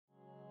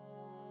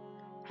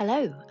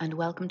Hello, and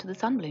welcome to the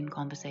Sunbloom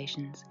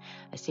Conversations,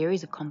 a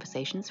series of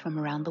conversations from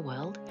around the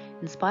world,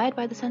 inspired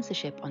by the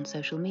censorship on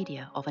social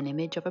media of an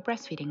image of a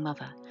breastfeeding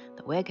mother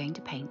that we're going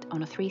to paint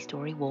on a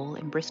 3-story wall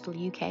in Bristol,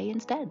 UK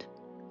instead.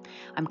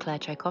 I'm Claire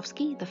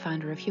Tchaikowski, the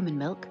founder of Human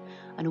Milk,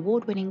 an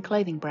award-winning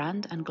clothing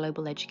brand and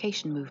global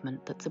education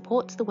movement that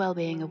supports the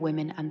well-being of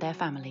women and their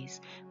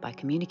families by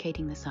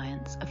communicating the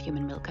science of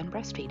human milk and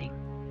breastfeeding.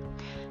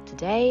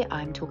 Today,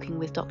 I'm talking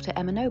with Dr.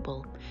 Emma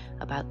Noble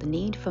about the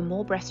need for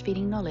more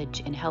breastfeeding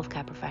knowledge in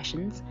healthcare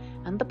professions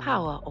and the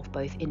power of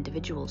both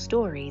individual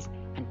stories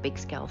and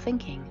big-scale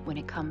thinking when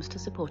it comes to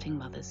supporting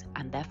mothers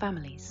and their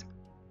families.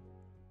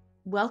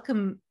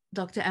 Welcome,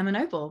 Dr. Emma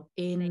Noble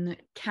in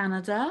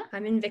Canada.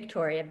 I'm in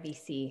Victoria,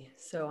 BC.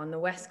 So on the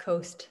west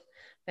coast,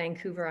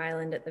 Vancouver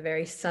Island at the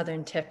very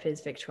southern tip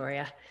is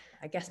Victoria.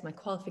 I guess my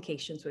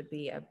qualifications would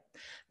be a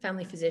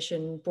family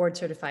physician, board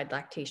certified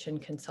lactation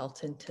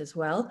consultant as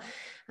well,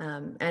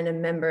 and a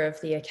member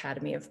of the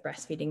Academy of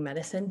Breastfeeding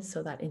Medicine.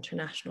 So that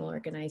international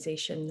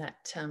organization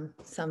that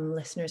some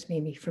listeners may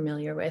be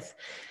familiar with.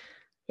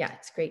 Yeah,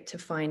 it's great to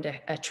find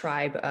a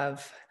tribe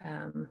of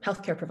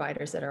healthcare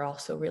providers that are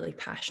also really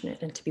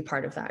passionate and to be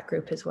part of that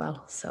group as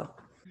well. So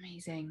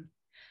amazing.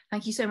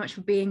 Thank you so much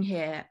for being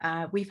here.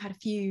 We've had a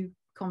few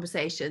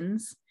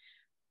conversations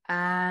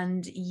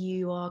and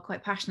you are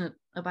quite passionate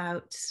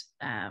about,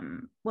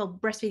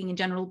 breastfeeding in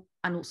general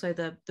and also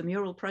the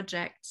mural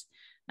project.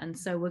 And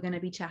so we're going to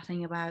be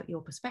chatting about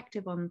your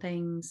perspective on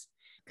things.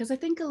 Because I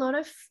think a lot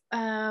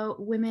of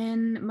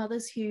women,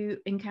 mothers who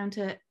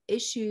encounter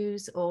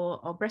issues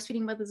or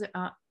breastfeeding mothers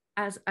are,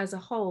 as a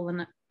whole,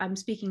 and I'm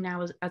speaking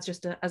now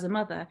as a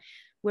mother,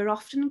 we're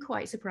often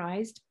quite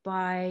surprised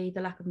by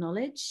the lack of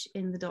knowledge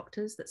in the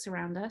doctors that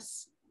surround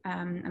us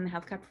and the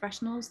healthcare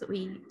professionals that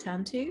we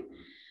turn to.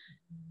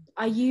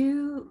 Are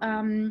you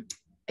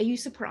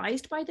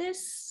surprised by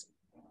this?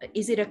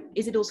 Is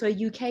it also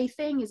a UK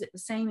thing? Is it the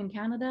same in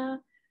Canada?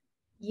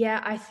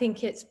 Yeah, I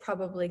think it's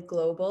probably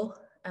global.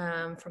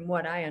 From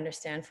what I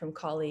understand from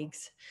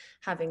colleagues,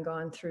 having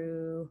gone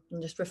through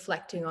and just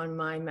reflecting on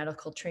my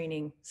medical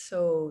training,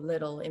 so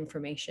little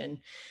information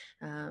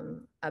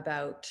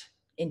about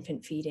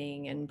infant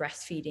feeding and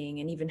breastfeeding,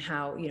 and even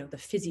how, the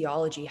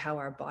physiology, how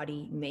our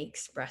body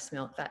makes breast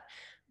milk, that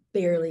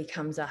barely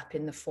comes up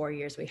in the 4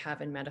 years we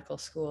have in medical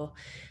school.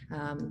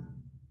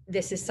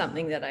 This is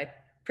something that I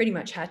pretty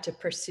much had to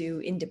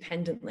pursue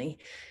independently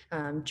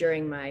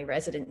during my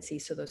residency.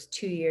 So those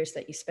 2 years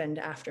that you spend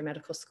after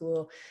medical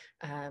school,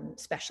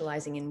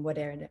 specializing in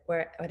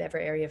whatever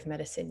area of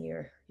medicine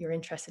you're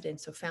interested in.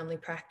 So family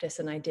practice,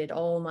 and I did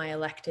all my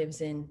electives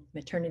in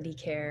maternity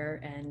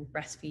care and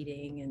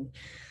breastfeeding,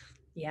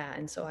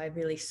 and so I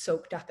really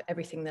soaked up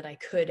everything that I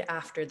could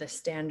after the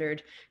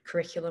standard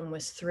curriculum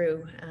was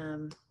through.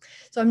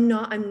 So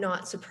I'm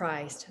not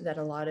surprised that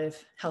a lot of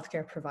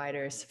healthcare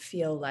providers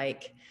feel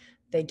like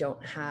they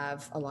don't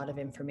have a lot of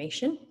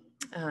information.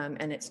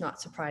 And it's not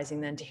surprising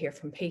then to hear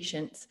from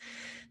patients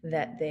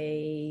that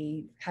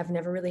they have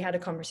never really had a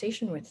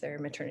conversation with their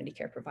maternity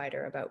care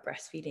provider about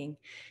breastfeeding.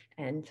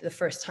 And the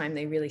first time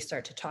they really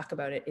start to talk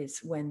about it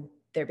is when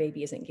their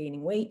baby isn't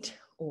gaining weight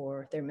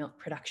or their milk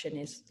production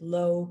is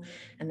low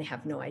and they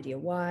have no idea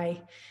why.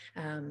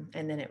 And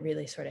then it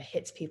really sort of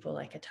hits people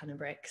like a ton of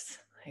bricks.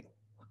 Like,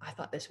 I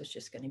thought this was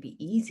just going to be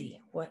easy.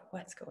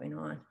 What's going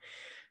on?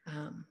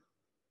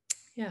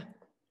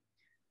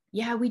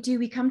 Yeah, we do.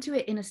 We come to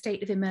it in a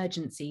state of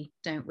emergency,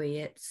 don't we?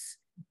 It's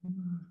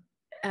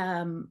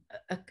a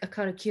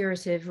kind of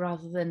curative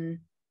rather than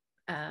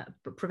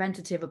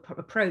preventative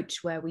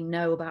approach where we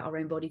know about our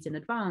own bodies in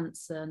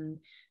advance and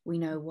we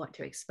know what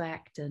to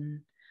expect.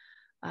 And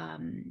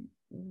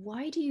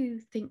why do you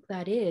think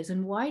that is?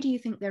 And why do you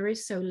think there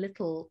is so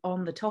little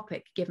on the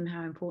topic, given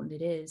how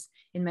important it is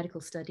in medical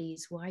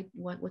studies?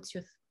 What's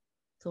your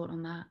thought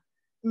on that?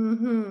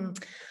 Mm-hmm.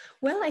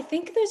 Well, I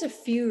think there's a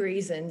few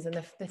reasons,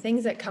 and the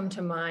things that come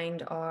to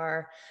mind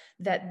are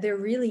that there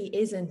really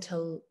isn't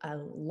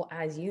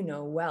as you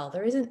know well,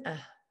 there isn't a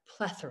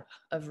plethora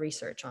of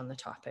research on the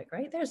topic,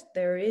 right?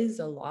 There is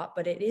a lot,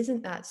 but it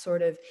isn't that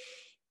sort of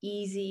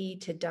easy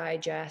to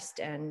digest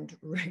and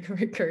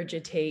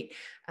regurgitate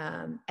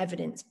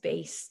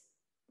evidence-based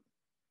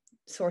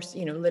source,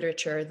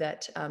 literature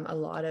that a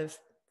lot of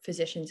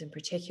physicians in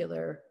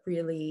particular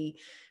really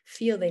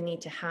feel they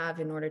need to have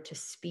in order to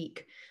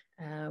speak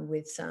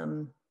with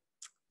some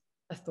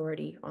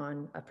authority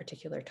on a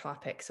particular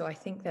topic. So I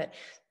think that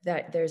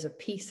there's a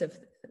piece of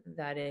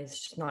that is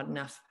just not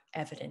enough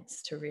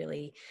evidence to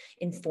really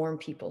inform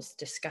people's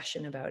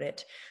discussion about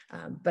it.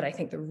 But I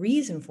think the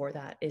reason for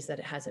that is that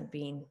it hasn't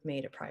been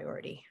made a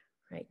priority,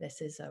 right?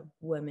 This is a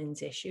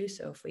women's issue.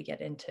 So if we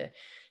get into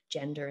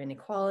gender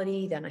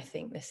inequality, then I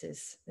think this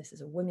is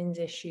a women's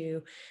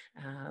issue.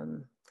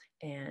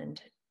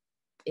 And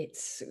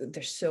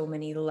there's so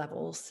many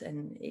levels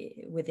and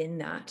within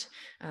that.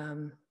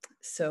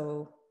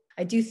 So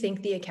I do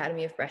think the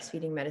Academy of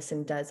Breastfeeding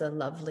Medicine does a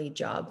lovely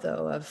job,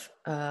 though,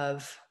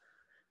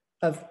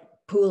 of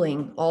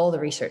pooling all the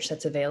research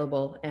that's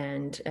available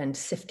and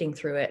sifting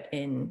through it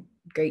in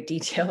great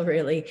detail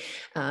really,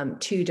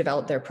 to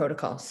develop their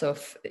protocol. So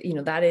if,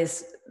 that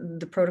is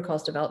the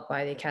protocols developed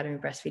by the Academy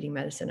of Breastfeeding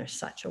Medicine are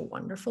such a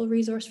wonderful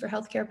resource for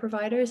healthcare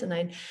providers. And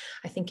I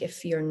think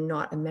if you're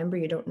not a member,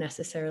 you don't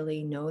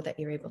necessarily know that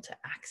you're able to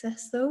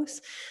access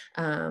those.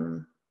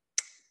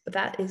 But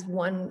that is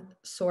one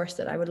source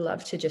that I would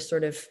love to just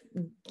sort of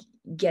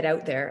get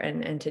out there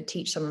and to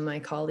teach some of my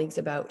colleagues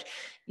about.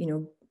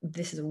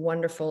 This is a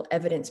wonderful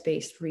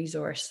evidence-based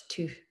resource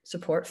to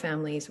support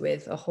families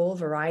with a whole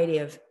variety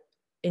of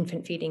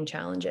infant feeding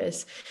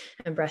challenges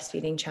and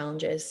breastfeeding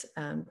challenges.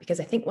 Because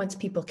I think once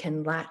people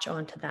can latch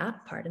onto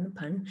that, pardon the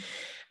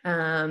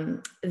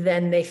pun,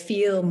 then they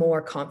feel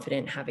more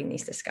confident having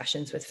these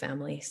discussions with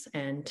families.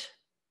 And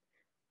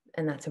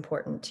that's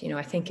important.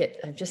 I think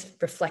I'm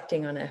just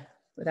reflecting on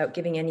without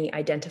giving any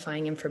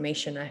identifying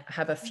information, I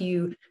have a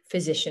few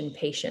physician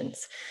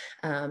patients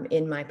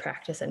in my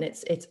practice, and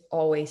it's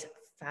always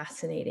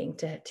fascinating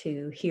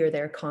to hear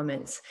their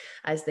comments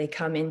as they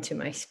come into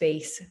my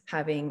space,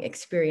 having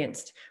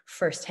experienced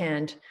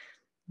firsthand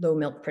low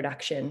milk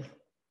production.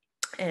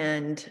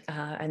 And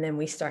then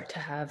we start to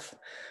have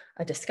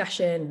a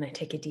discussion, and I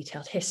take a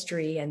detailed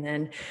history, and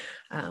then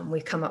we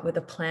come up with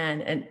a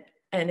plan.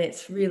 And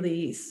it's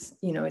really,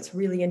 it's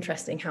really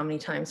interesting how many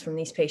times from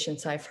these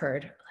patients I've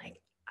heard, like,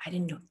 I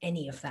didn't know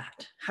any of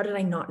that. How did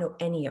I not know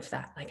any of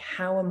that? Like,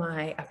 how am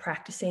I a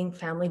practicing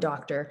family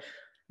doctor,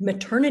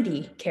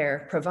 maternity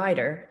care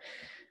provider,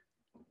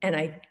 and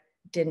I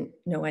didn't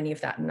know any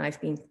of that? And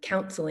I've been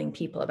counseling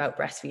people about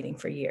breastfeeding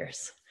for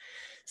years.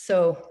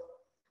 So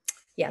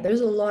yeah,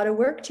 there's a lot of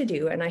work to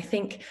do. And I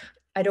think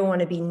I don't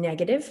want to be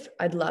negative.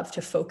 I'd love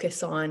to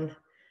focus on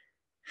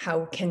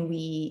how can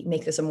we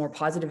make this a more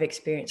positive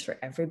experience for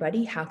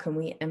everybody? How can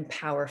we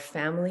empower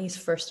families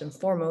first and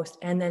foremost?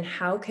 And then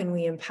how can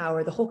we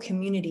empower the whole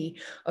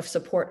community of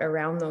support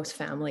around those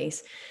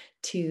families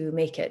to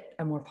make it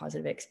a more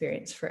positive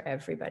experience for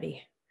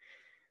everybody?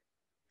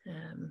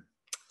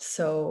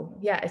 So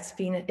yeah,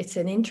 it's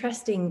an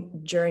interesting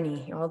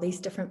journey, all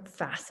these different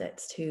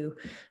facets to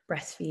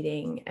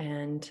breastfeeding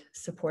and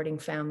supporting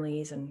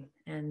families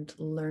and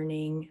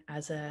learning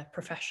as a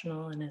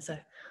professional and as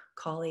a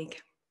colleague.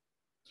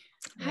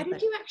 How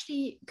did you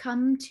actually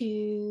come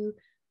to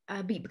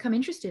become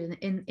interested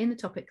in the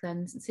topic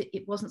then, since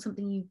it wasn't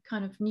something you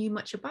kind of knew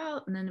much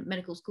about, and then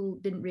medical school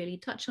didn't really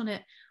touch on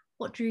it?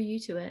 What drew you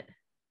to it?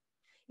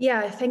 Yeah,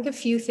 I think a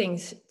few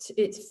things.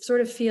 It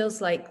sort of feels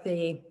like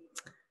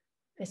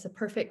it's a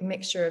perfect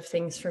mixture of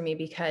things for me,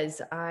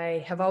 because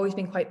I have always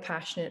been quite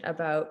passionate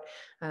about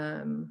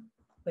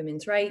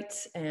women's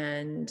rights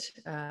and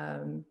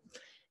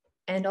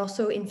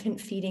also infant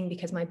feeding,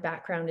 because my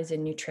background is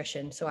in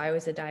nutrition. So I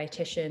was a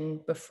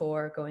dietitian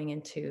before going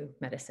into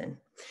medicine.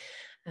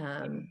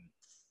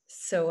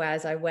 So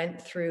as I went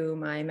through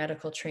my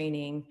medical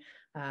training,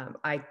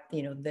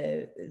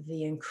 the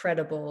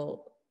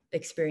incredible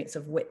experience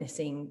of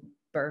witnessing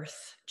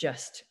birth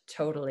just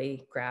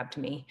totally grabbed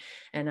me.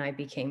 And I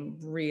became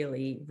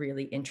really,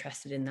 really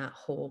interested in that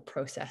whole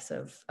process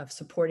of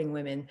supporting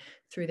women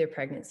through their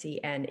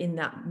pregnancy and in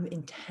that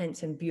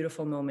intense and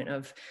beautiful moment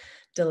of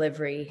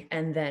delivery.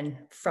 And then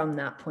from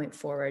that point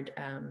forward,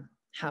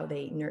 how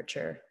they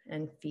nurture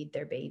and feed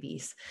their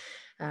babies.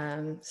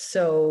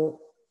 So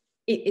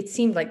it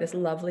seemed like this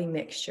lovely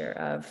mixture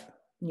of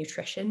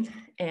nutrition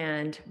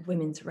and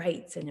women's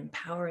rights and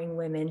empowering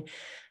women.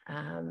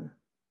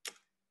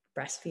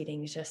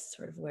 Breastfeeding is just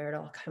sort of where it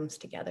all comes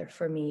together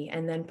for me.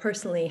 And then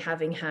personally,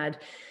 having had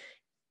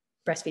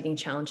breastfeeding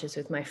challenges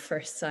with my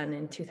first son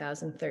in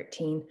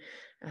 2013,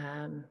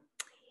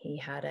 he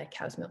had a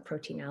cow's milk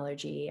protein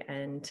allergy.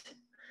 And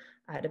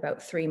at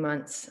about 3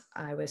 months,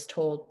 I was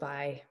told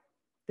by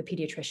the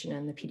pediatrician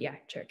and the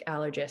pediatric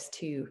allergist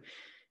to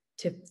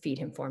feed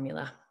him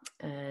formula.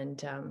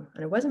 And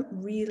I wasn't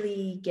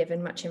really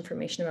given much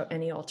information about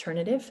any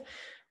alternative,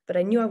 but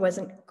I knew I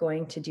wasn't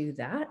going to do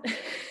that.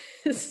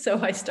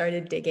 So I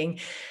started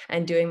digging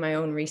and doing my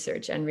own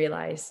research and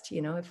realized,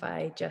 if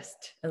I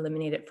just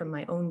eliminate it from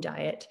my own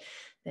diet,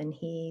 then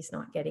he's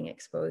not getting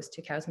exposed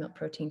to cow's milk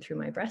protein through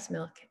my breast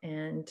milk.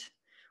 And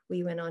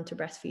we went on to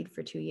breastfeed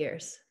for 2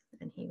 years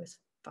and he was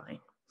fine.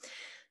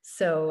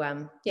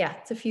 So yeah,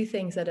 it's a few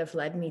things that have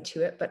led me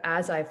to it. But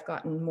as I've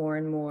gotten more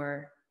and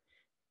more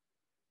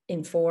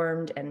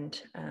informed and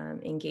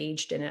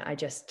engaged in it, I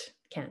just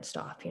can't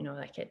stop,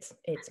 like it's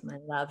my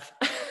love.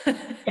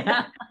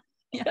 Yeah.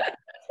 Yeah.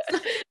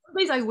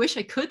 Sometimes I wish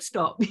I could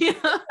stop. Then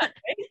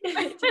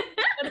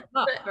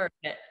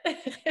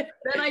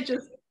I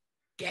just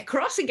get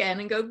cross again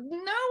and go,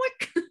 no,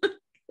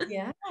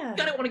 yeah, I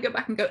don't want to go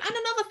back and go, and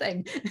another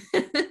thing.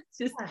 It's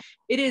just,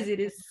 it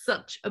is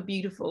such a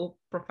beautiful,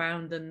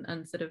 profound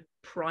and sort of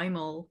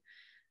primal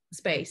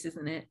space,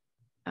 isn't it?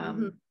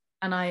 And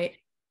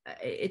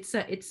it's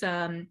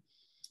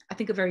I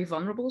think a very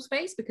vulnerable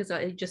space, because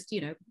I just,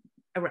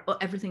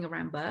 everything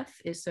around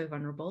birth is so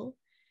vulnerable.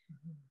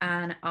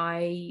 And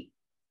I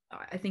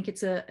think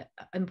it's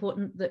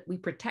important that we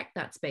protect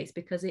that space,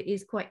 because it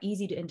is quite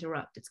easy to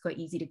interrupt. It's quite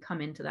easy to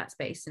come into that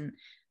space and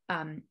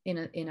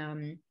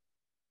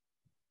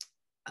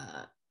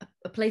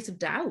a place of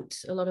doubt.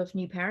 A lot of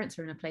new parents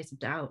are in a place of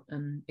doubt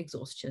and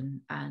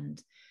exhaustion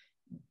and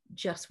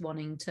just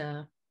wanting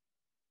to,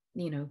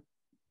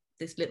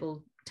 this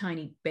little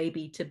tiny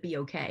baby to be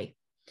okay.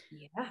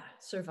 Yeah,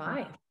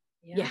 survive.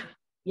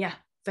 Yeah,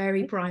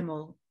 very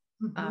primal.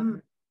 Mm-hmm.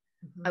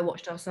 I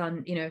watched our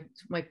son,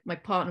 my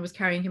partner was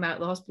carrying him out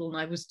of the hospital, and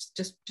I was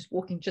just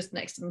walking just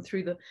next to them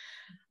through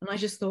and I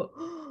just thought,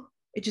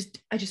 I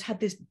just had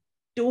this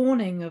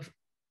dawning of,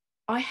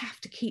 I have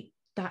to keep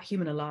that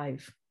human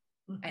alive.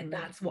 And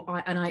that's what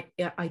I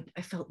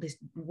felt this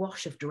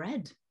wash of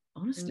dread,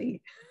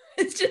 honestly.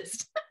 It's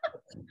just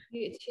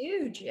it's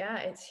huge. Yeah,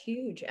 it's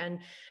huge. And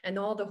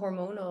all the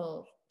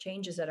hormonal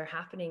changes that are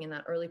happening in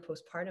that early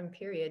postpartum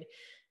period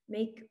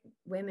make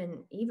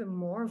women even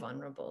more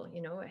vulnerable.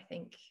 I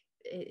think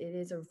it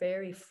is a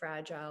very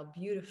fragile,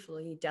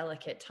 beautifully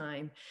delicate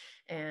time.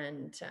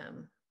 And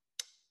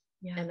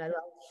and I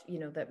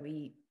love, that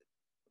we,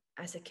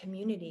 as a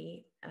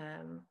community,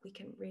 we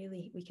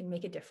can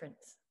make a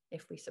difference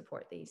if we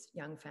support these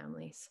young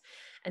families.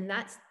 And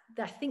I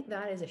think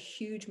that is a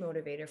huge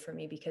motivator for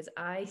me, because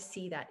I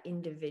see that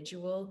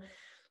individual,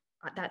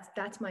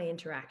 that's my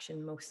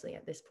interaction mostly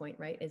at this point,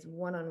 right, is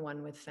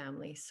one-on-one with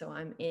families. So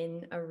I'm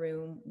in a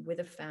room with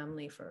a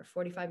family for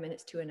 45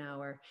 minutes to an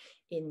hour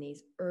in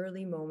these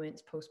early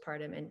moments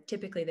postpartum, and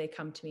typically they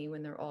come to me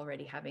when they're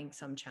already having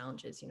some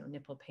challenges,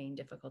 nipple pain,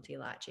 difficulty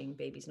latching,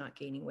 baby's not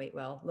gaining weight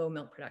well, low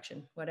milk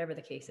production, whatever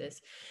the case is.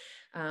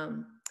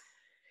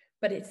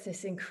 But it's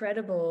this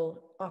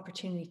incredible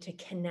opportunity to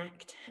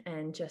connect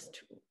and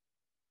just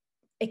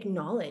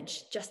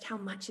acknowledge just how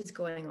much is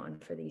going on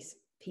for these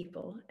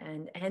people,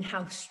 and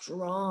how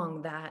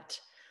strong that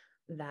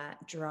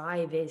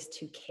drive is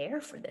to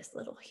care for this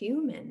little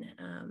human.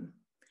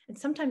 And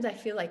sometimes I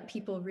feel like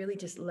people really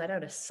just let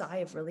out a sigh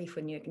of relief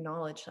when you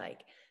acknowledge,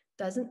 like,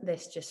 doesn't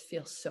this just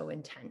feel so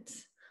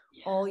intense?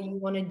 Yeah. All you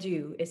want to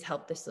do is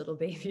help this little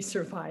baby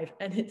survive,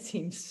 and it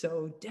seems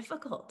so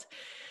difficult.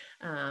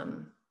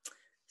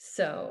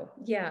 So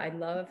yeah, I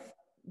love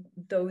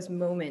those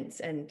moments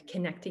and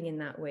connecting in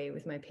that way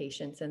with my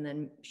patients, and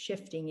then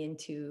shifting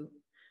into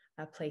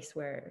a place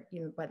where,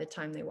 by the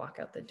time they walk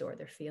out the door,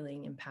 they're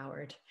feeling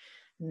empowered,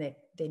 and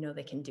they know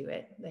they can do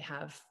it. They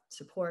have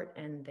support,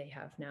 and they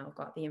have now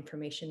got the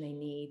information they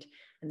need,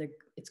 and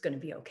it's going to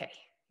be okay.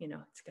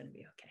 It's going to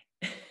be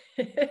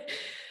okay.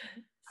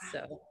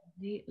 So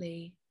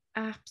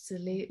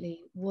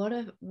absolutely. What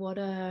a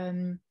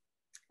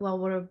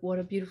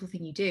beautiful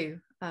thing you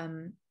do.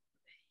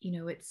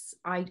 It's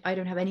I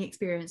don't have any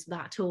experience of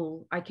that at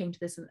all. I came to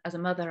this as a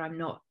mother. I'm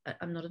not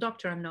a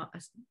doctor, I'm not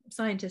a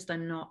scientist,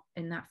 I'm not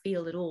in that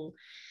field at all.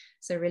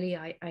 So really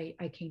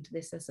I came to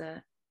this as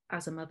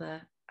a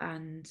mother,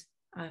 and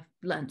I've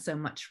learned so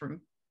much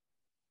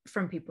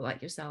from people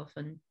like yourself.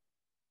 And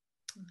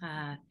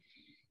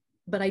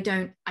but I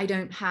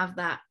don't have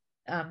that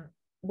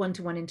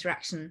one-to-one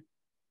interaction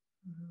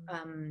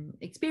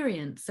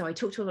experience. So I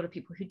talk to a lot of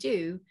people who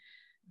do,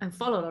 and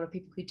follow a lot of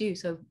people who do.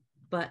 So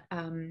but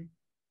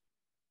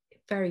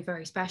very,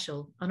 very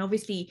special. And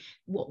obviously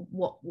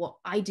what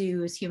I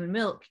do as Human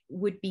Milk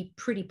would be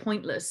pretty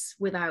pointless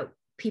without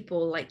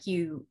people like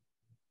you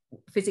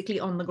physically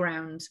on the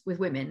ground with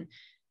women,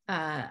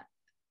 and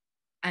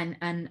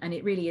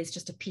it really is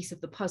just a piece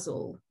of the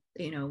puzzle.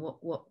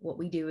 What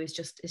we do is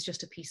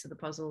just a piece of the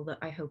puzzle that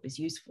I hope is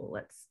useful.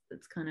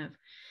 That's kind of,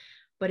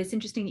 but it's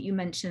interesting that you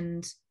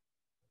mentioned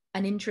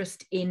an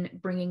interest in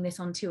bringing this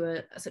onto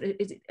a sort of,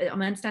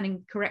 am I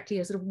understanding correctly,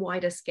 a sort of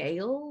wider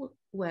scale,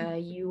 where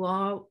you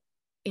are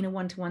in a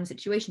one-to-one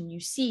situation, you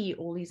see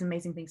all these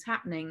amazing things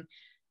happening,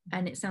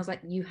 and it sounds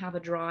like you have a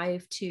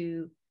drive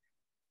to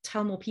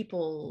tell more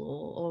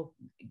people or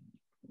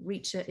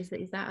reach it. Is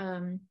that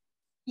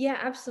Yeah,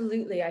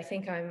 absolutely. I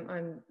think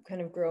I'm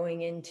kind of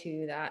growing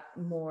into that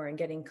more and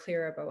getting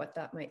clearer about what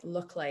that might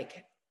look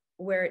like.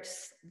 Where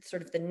it's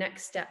sort of the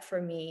next step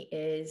for me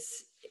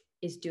is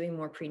doing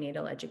more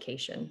prenatal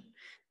education,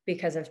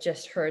 because I've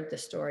just heard the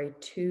story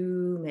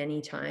too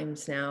many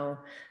times now.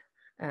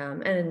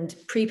 And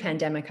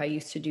pre-pandemic, I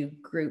used to do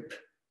group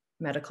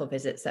medical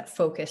visits that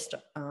focused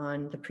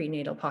on the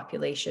prenatal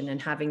population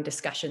and having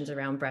discussions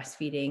around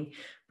breastfeeding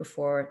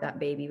before that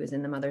baby was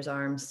in the mother's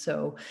arms,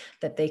 so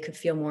that they could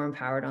feel more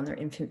empowered on their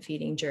infant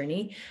feeding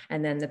journey.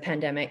 And then the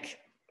pandemic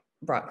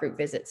brought group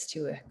visits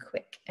to a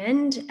quick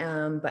end,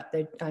 but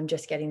I'm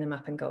just getting them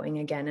up and going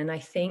again. And I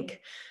think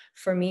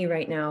for me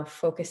right now,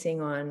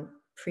 focusing on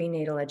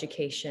prenatal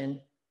education,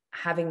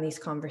 having these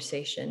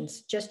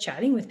conversations, just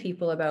chatting with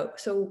people about,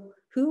 so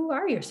who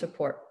are your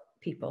support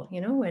people?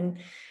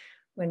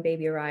 When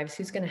baby arrives,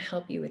 who's going to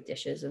help you with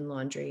dishes and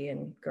laundry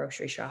and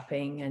grocery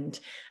shopping, and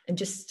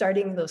just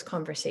starting those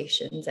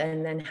conversations,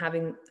 and then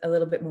having a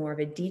little bit more of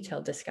a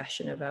detailed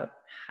discussion about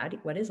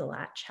what is a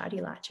latch? How do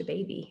you latch a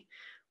baby?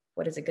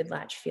 What does a good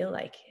latch feel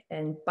like?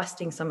 And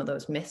busting some of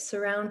those myths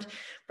around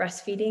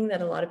breastfeeding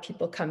that a lot of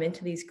people come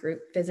into these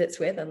group visits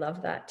with. I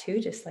love that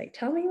too. Just like,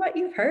 tell me what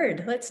you've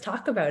heard. Let's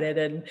talk about it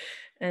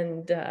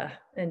and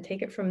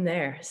take it from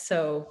there.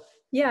 So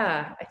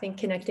Yeah, I think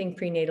connecting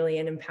prenatally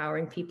and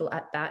empowering people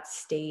at that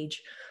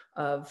stage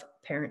of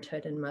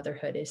parenthood and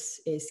motherhood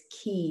is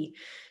key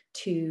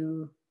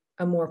to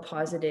a more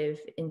positive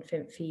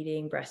infant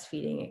feeding,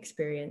 breastfeeding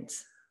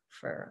experience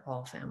for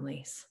all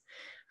families.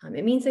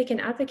 It means they can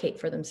advocate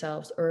for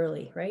themselves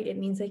early, right? It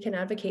means they can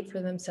advocate for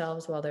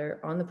themselves while they're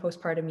on the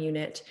postpartum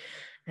unit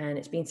and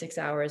it's been 6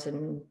 hours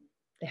and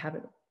they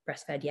haven't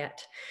breastfed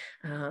yet.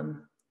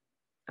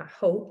 I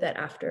hope that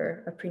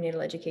after a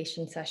prenatal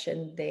education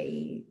session,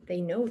 they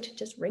know to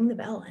just ring the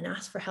bell and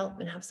ask for help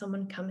and have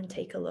someone come and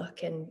take a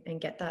look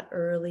and get that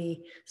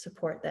early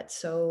support that's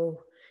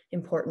so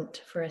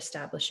important for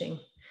establishing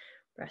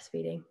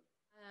breastfeeding.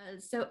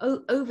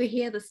 So over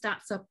here, the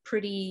stats are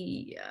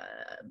pretty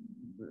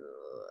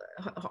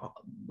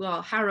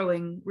well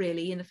harrowing,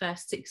 really. In the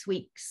first 6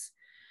 weeks,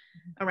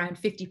 around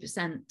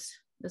 50%.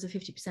 There's a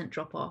 50%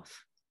 drop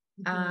off,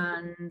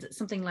 and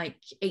something like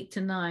 8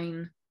 to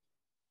 9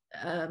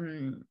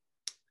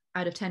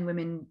 out of 10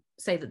 women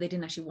say that they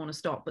didn't actually want to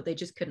stop, but they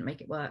just couldn't make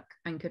it work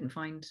and couldn't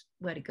find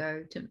where to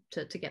go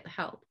to get the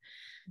help.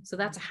 So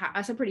that's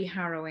a pretty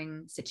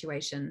harrowing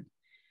situation.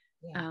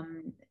 Yeah.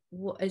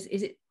 What is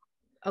it?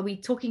 Are we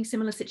talking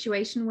similar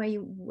situation where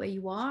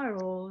you are,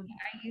 or?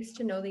 I used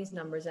to know these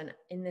numbers, and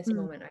in this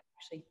moment, I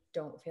actually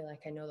don't feel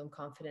like I know them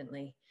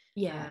confidently.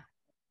 Yeah.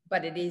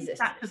 But it is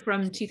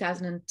from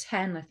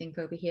 2010, I think,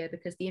 over here,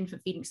 because the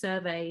infant feeding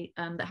survey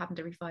that happened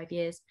every 5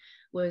 years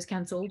was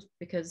cancelled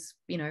because,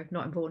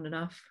 not important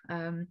enough.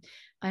 I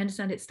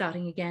understand it's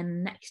starting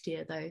again next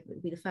year, though. It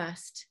would be the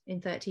first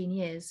in 13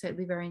 years. So it'd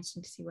be very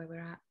interesting to see where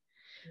we're at.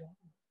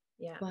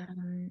 Yeah. But,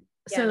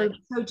 so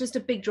just a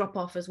big drop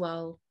off as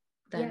well,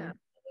 then. Yeah,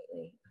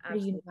 absolutely.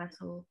 Pretty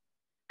universal.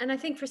 And I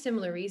think for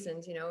similar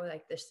reasons,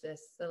 like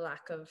the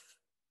lack of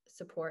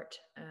support,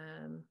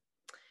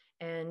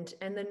 and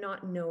the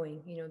not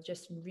knowing,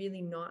 just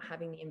really not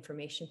having the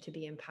information to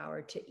be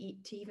empowered to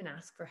even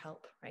ask for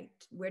help, right?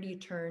 Where do you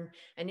turn?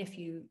 And if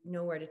you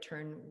know where to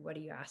turn, what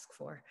do you ask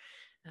for?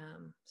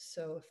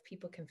 So if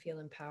people can feel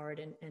empowered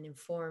and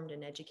informed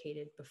and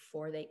educated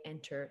before they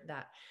enter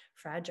that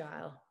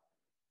fragile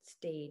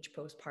stage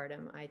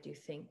postpartum, I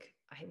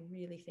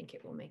really think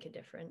it will make a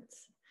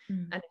difference.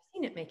 And I've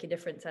seen it make a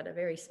difference at a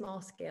very small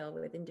scale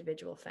with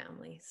individual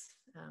families.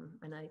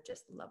 And I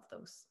just love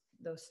those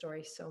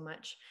stories so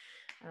much.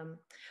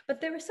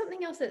 But there was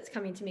something else that's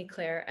coming to me,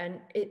 Claire, and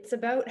it's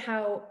about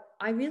how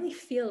I really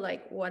feel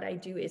like what I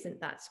do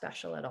isn't that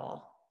special at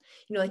all.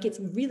 Like it's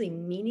really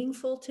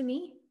meaningful to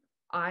me.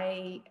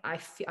 I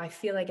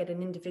feel like at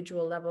an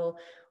individual level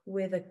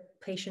with a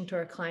patient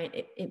or a client,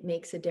 it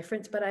makes a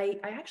difference, but I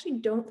actually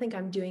don't think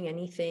I'm doing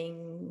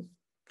anything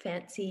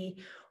fancy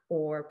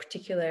or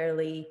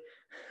particularly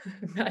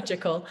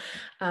magical.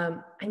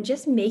 I'm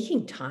just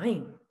making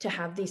time to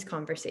have these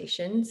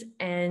conversations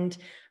and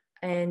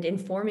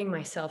informing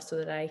myself so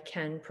that I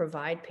can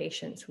provide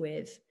patients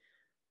with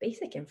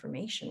basic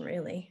information,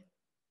 really.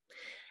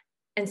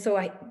 And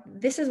so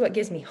this is what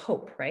gives me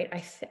hope, right? I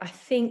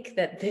think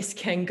that this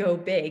can go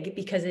big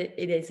because it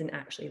isn't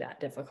actually that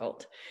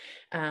difficult.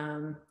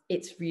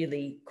 It's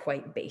really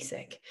quite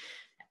basic.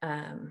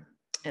 And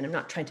I'm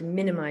not trying to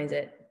minimize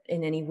it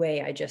in any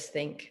way. I just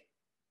think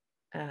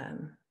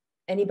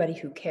anybody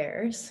who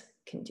cares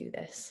can do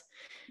this.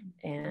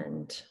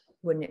 And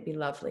wouldn't it be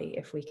lovely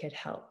if we could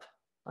help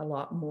a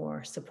lot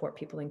more support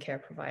people and care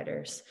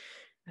providers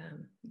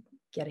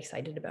get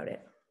excited about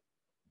it?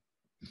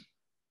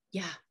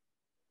 Yeah.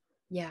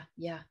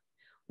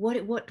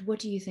 What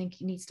do you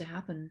think needs to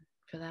happen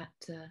for that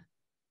to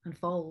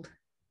unfold?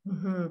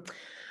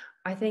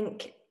 I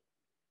think,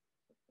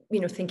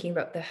 thinking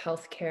about the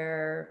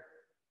healthcare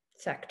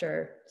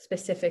sector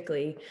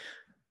specifically,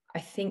 I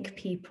think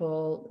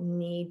people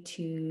need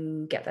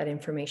to get that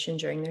information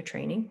during their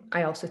training.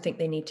 I also think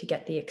they need to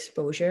get the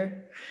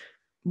exposure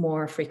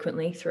more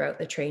frequently throughout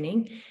the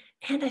training.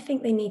 And I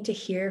think they need to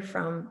hear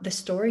from the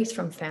stories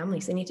from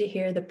families. They need to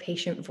hear the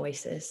patient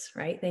voices,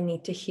 right? They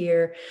need to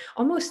hear,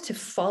 almost to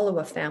follow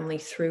a family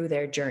through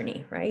their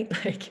journey, right?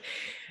 Like,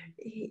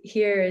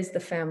 here is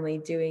the family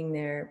doing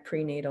their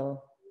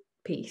prenatal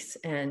piece,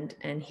 and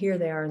here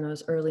they are in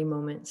those early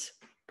moments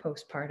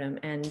postpartum,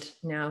 and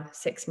now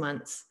 6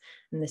 months,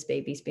 and this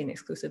baby's been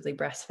exclusively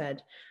breastfed,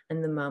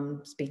 and the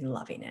mom's been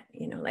loving it,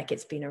 like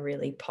it's been a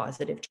really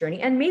positive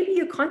journey. And maybe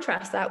you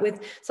contrast that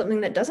with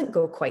something that doesn't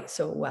go quite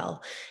so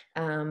well.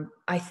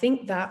 I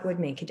think that would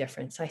make a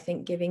difference. I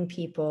think giving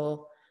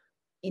people,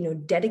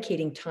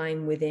 dedicating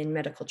time within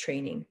medical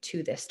training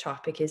to this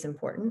topic is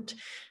important.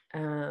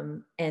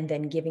 And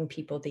then giving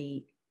people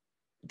the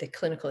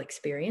clinical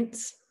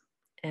experience,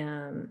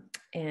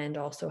 and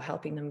also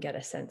helping them get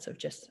a sense of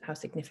just how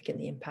significant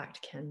the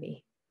impact can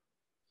be.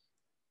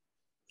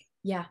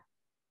 Yeah,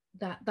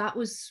 that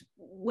was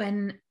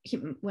when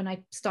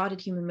I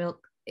started Human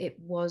Milk. It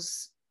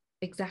was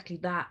exactly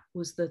that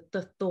was the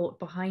thought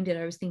behind it.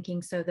 I was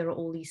thinking, so there are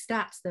all these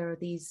stats, there are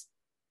these,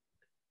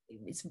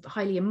 it's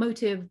highly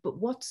emotive, but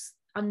what's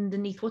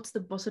underneath? What's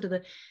the sort of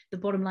the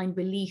bottom line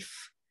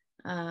belief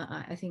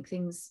I think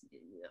things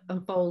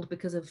unfold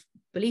because of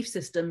belief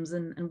systems,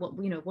 and what,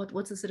 you know,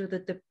 what's the sort of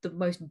the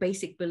most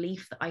basic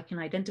belief that I can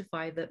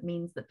identify that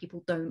means that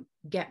people don't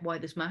get why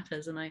this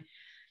matters. And I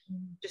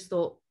just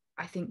thought,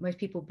 I think most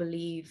people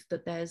believe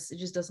that there's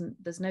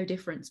no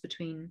difference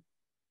between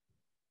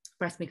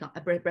breast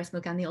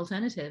milk and the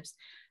alternatives.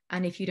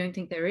 And if you don't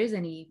think there is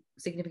any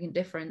significant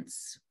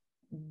difference,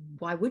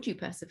 why would you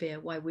persevere?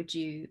 Why would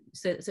you?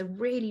 So it's a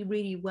really,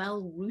 really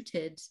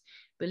well-rooted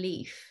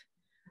belief.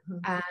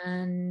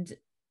 And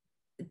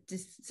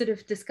sort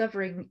of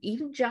discovering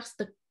even just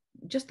the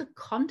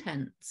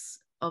contents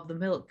of the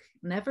milk,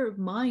 never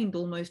mind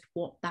almost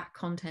what that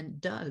content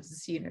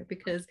does, you know,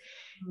 because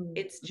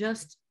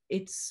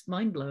it's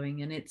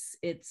mind-blowing. And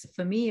it's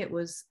for me, it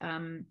was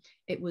a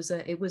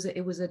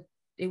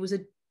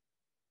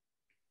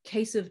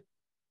case of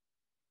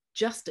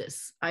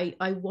justice.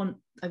 I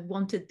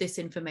wanted this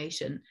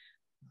information,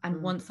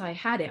 and once I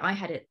had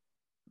it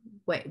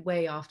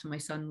way after my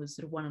son was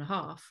sort of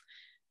 1.5,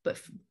 but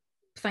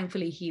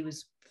thankfully he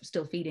was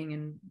still feeding,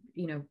 and,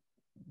 you know,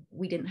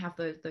 we didn't have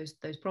those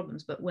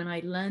problems. But when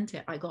I learned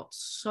it, I got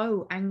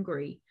so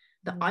angry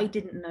that I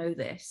didn't know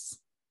this,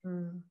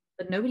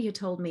 that nobody had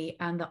told me,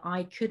 and that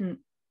I couldn't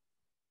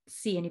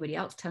see anybody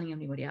else telling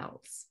anybody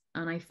else.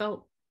 And I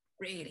felt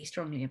really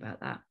strongly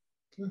about that.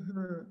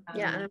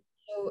 Yeah,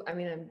 and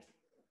I'm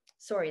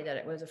sorry that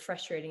it was a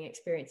frustrating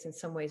experience in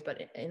some ways, but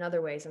in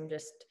other ways, I'm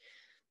just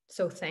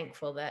so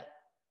thankful that,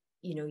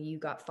 you know, you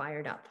got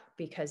fired up,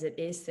 because it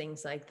is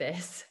things like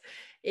this.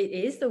 It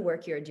is the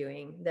work you're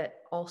doing that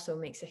also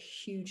makes a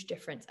huge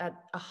difference at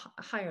a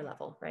higher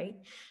level, right?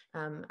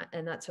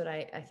 And that's what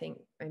I think,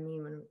 I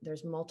mean, when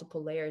there's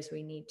multiple layers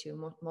we need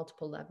to,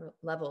 multiple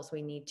levels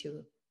we need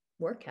to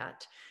work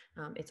at.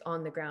 It's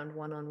on the ground,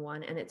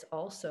 one-on-one, and it's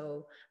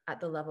also at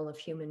the level of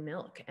human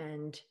milk,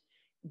 and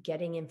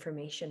getting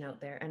information out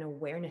there, and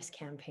awareness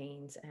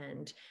campaigns,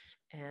 and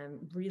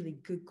really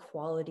good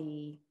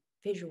quality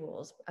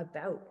visuals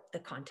about the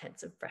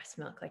contents of breast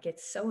milk. Like,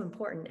 it's so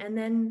important. And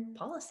then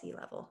policy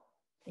level,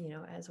 you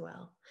know, as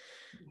well.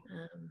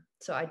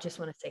 So I just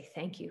want to say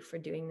thank you for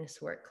doing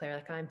this work, Claire.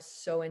 Like, I'm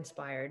so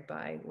inspired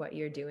by what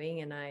you're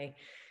doing, and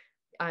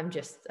I'm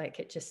just like,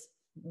 it just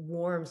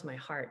warms my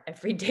heart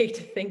every day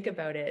to think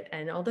about it,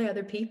 and all the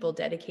other people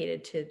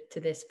dedicated to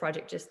this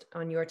project just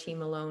on your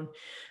team alone.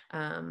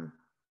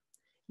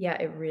 Yeah,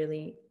 it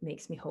really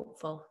makes me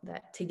hopeful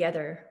that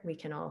together we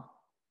can all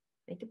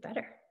make it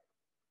better.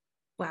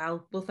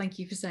 Wow. Well, thank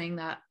you for saying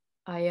that.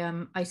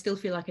 I still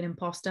feel like an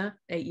imposter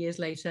 8 years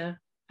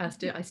later. I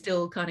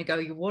still kind of go,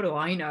 what do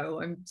I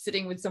know? I'm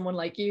sitting with someone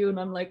like you, and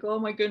I'm like, oh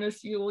my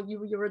goodness,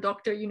 you're a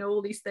doctor, you know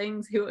all these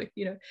things. Who,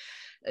 you know,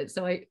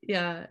 so I'm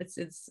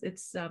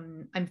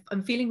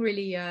feeling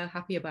really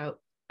happy about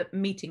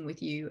meeting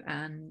with you,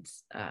 and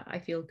I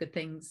feel good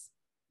things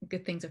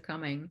are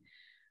coming.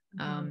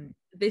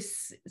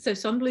 So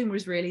Sunbloom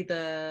was really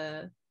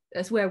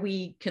that's where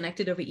we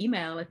connected over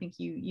email. I think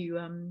you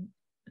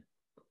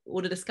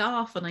ordered a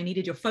scarf, and I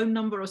needed your phone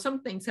number or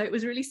something. So it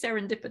was really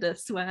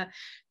serendipitous, where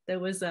there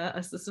was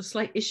a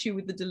slight issue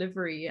with the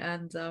delivery,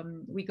 and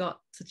we got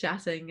to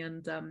chatting.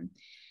 And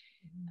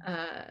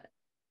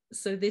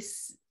so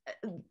this,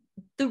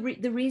 the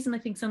reason I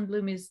think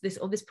Sunbloom is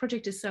this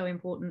project is so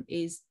important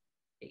is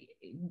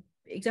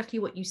exactly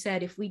what you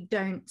said. If we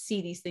don't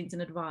see these things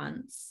in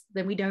advance,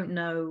 then we don't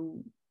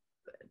know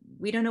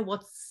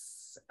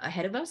what's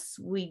ahead of us.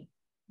 We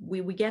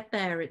get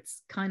there,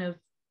 it's kind of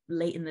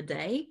late in the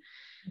day.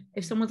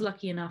 If someone's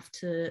lucky enough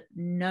to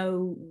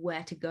know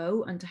where to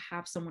go, and to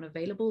have someone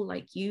available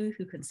like you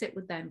who can sit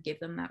with them, give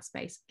them that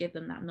space, give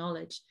them that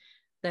knowledge,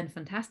 then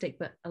fantastic.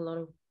 But a lot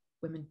of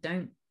women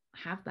don't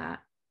have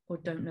that, or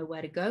don't know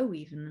where to go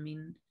even. I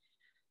mean,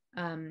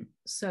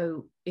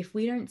 so if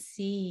we don't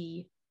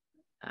see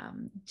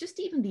just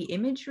even the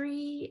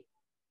imagery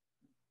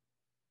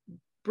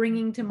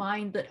bringing to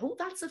mind that, oh,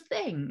 that's a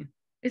thing.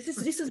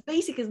 This as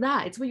basic as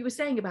that. It's what you were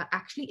saying about,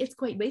 actually, it's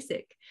quite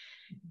basic.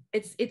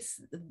 That's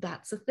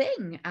a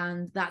thing,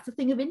 and that's a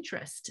thing of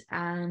interest,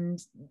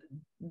 and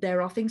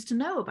there are things to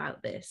know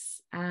about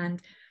this. And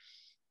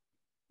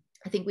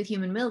I think with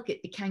human milk,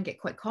 it can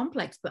get quite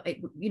complex, but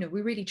we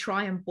really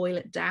try and boil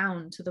it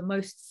down to the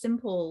most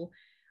simple.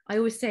 I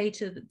always say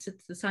to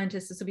the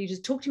scientists, to somebody,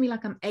 just talk to me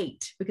like I'm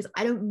 8, because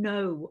I don't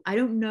know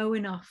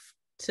enough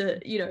to,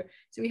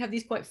 so we have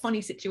these quite funny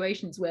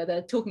situations where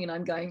they're talking and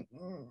I'm going,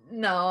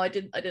 no, I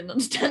didn't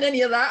understand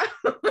any of that.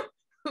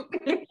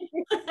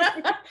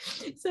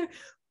 So,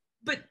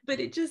 but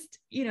it just,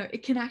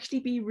 it can actually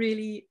be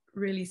really,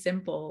 really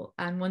simple.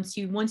 And once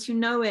you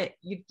know it,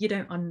 you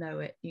don't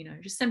unknow it.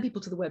 Just send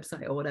people to the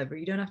website or whatever.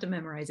 You don't have to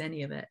memorize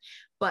any of it.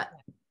 But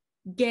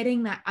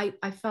getting that,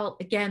 I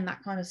felt again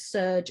that kind of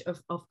surge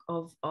of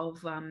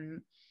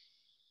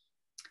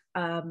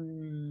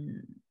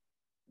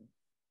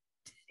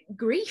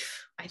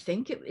grief. I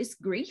think it is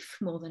grief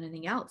more than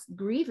anything else.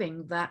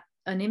 Grieving that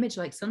an image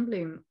like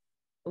Sunbloom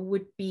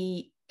would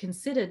be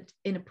considered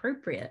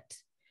inappropriate,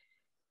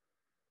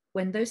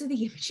 when those are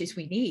the images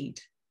we need,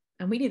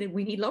 and we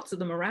need lots of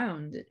them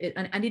around.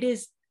 And it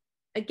is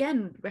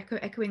again,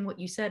 echoing what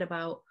you said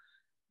about,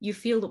 you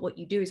feel that what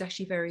you do is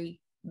actually very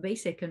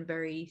basic and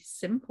very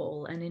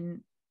simple, and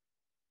in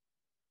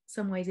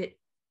some ways it's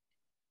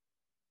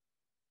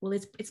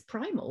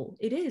primal.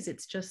 It is,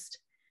 it's just,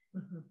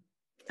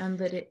 and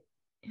that it,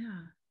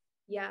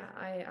 yeah,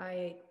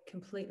 I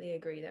completely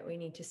agree that we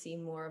need to see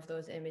more of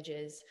those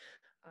images.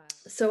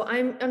 So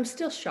I'm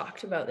still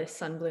shocked about this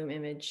sunbloom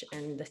image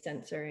and the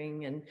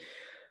censoring and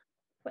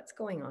what's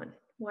going on.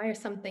 Why are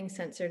some things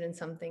censored and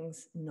some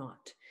things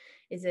not?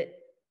 Does it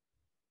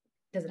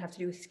have to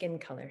do with skin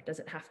color? Does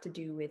it have to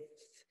do with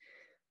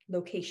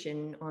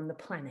location on the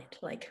planet?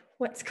 Like,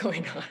 what's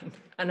going on?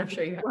 And I'm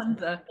sure you have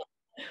wonder.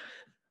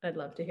 I'd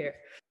love to hear.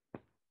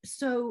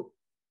 So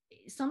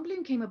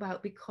Sunbloom came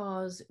about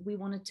because we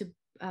wanted to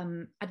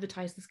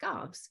advertise the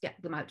scarves, get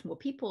them out to more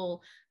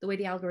people. The way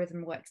the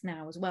algorithm works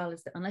now as well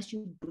is that unless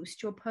you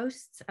boost your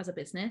posts as a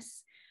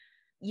business,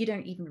 you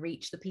don't even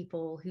reach the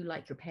people who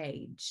like your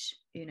page.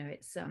 You know,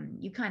 it's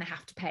you kind of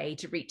have to pay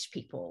to reach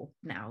people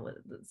now.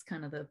 That's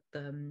kind of the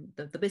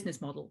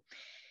business model.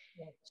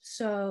 Right.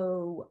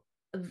 So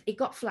it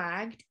got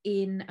flagged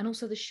in, and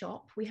also the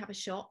shop. We have a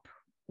shop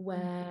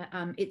where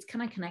it's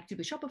kind of connected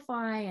with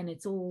Shopify, and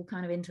it's all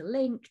kind of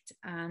interlinked.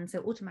 And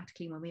so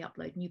automatically when we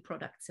upload new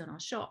products in our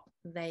shop,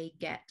 they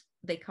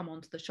come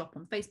onto the shop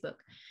on Facebook.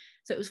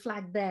 So it was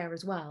flagged there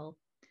as well,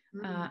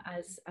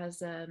 as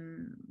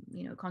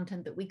you know,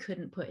 content that we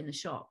couldn't put in the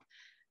shop,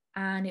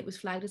 and it was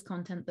flagged as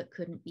content that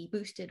couldn't be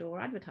boosted or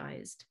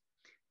advertised.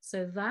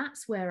 So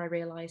that's where I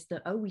realized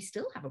that, oh, we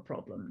still have a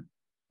problem.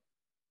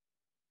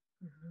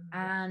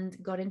 And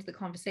got into the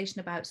conversation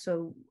about,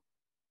 so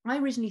I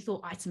originally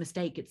thought, it's a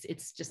mistake,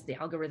 it's just the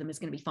algorithm is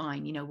going to be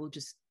fine, you know,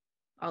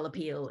 I'll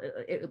appeal,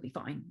 it'll be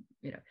fine,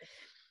 you know.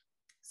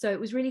 So it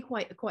was really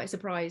quite a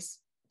surprise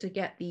to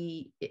get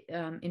the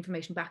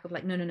information back of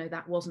like, no,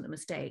 that wasn't a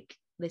mistake,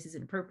 this is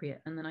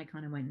inappropriate. And then I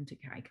kind of went into,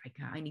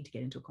 I need to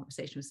get into a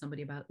conversation with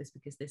somebody about this,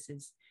 because this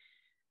is,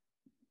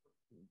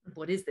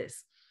 what is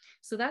this?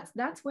 So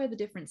that's where the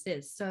difference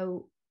is.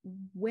 So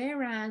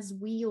whereas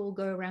we all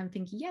go around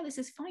thinking, yeah, this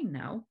is fine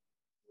now,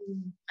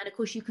 and of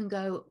course you can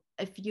go,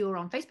 if you're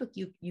on Facebook,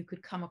 you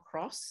could come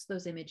across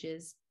those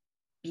images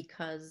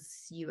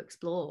because you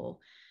explore,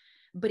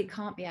 but it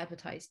can't be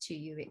advertised to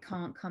you. It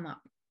can't come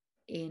up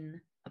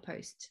in a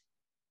post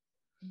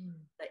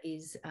that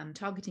is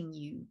targeting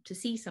you to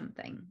see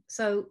something.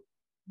 So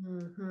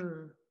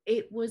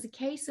it was a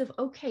case of,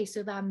 okay,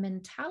 so that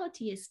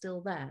mentality is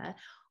still there.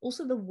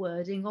 Also the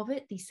wording of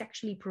it, the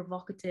sexually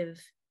provocative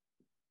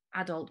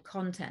adult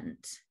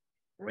content,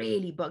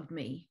 really bugged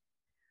me.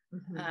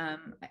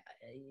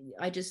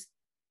 I just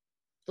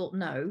thought,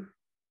 no,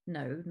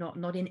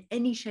 not in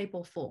any shape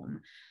or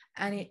form.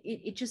 And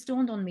it just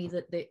dawned on me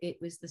that it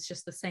was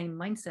just the same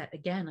mindset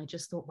again. I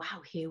just thought,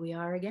 wow, here we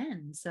are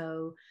again.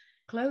 So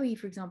Chloe,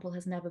 for example,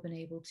 has never been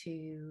able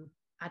to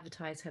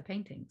advertise her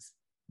paintings.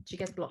 She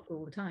gets blocked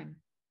all the time.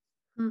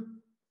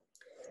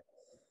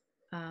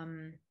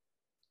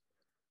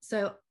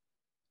 So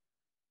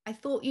I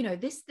thought, you know,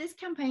 this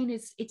campaign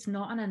it's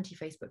not an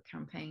anti-Facebook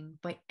campaign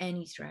by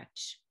any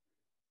stretch.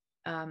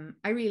 I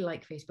really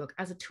like Facebook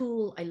as a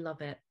tool. I love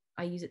it.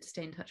 I use it to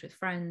stay in touch with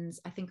friends.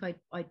 I think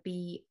I'd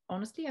be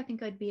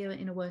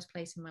in a worse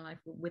place in my life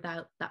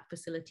without that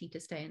facility to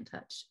stay in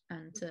touch.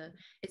 And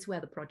it's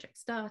where the project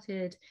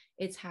started.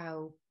 It's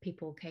how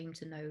people came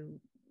to know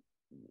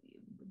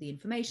the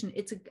information.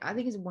 I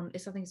think it's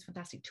a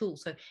fantastic tool.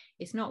 So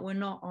we're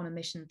not on a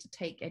mission to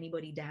take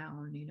anybody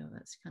down. You know,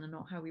 that's kind of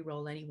not how we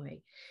roll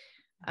anyway.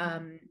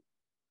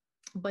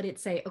 But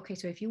it's okay,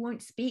 so if you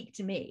won't speak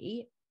to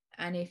me,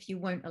 and if you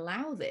won't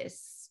allow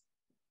this,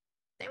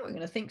 then we're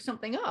going to think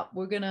something up.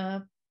 We're going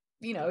to,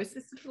 you know, it's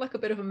sort of like a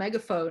bit of a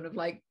megaphone of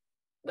like,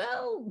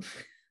 well,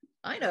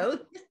 I know,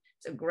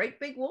 it's a great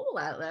big wall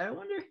out there. I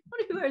wonder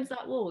who owns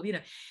that wall, you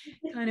know,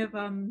 kind of,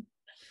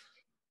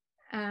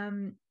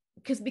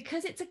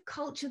 because it's a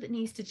culture that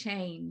needs to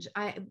change.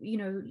 You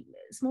know,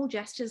 small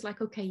gestures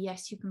like, okay,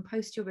 yes, you can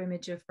post your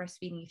image of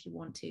breastfeeding if you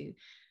want to.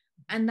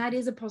 And that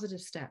is a positive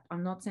step.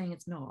 I'm not saying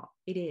it's not,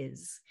 it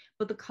is.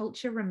 But the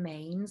culture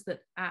remains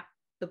that at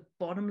the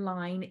bottom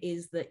line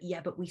is that,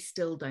 yeah, but we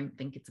still don't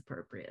think it's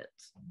appropriate.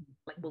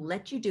 Like, we'll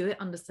let you do it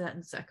under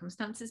certain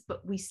circumstances,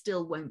 but we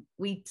still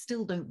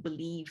don't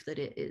believe that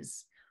it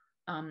is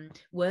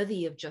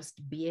worthy of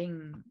just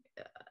being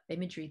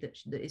imagery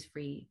that is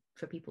free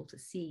for people to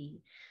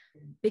see.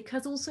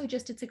 Because also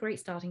just it's a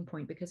great starting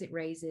point, because it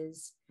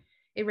raises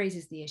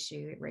the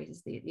issue. It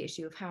raises the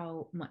issue of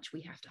how much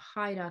we have to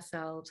hide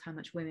ourselves, how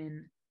much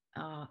women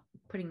are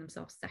putting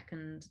themselves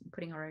second,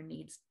 putting our own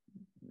needs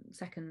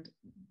second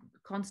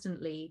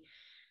constantly,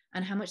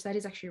 and how much that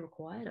is actually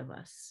required of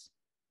us,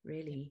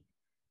 really.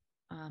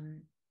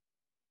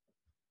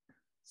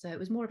 So it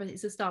was more of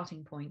it's a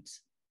starting point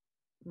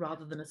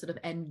rather than a sort of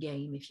end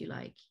game, if you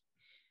like.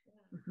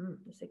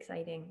 It's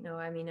exciting. No,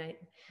 I mean, I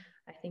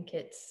think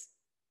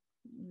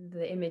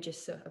the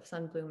images of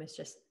Sunbloom is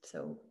just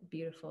so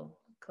beautiful.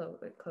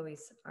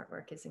 Chloe's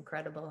artwork is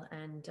incredible,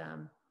 and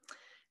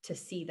to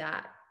see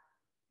that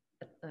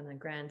on a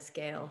grand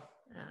scale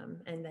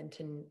And then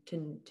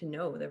to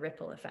know the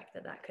ripple effect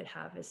that could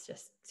have is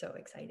just so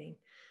exciting.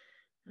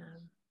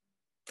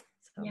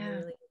 So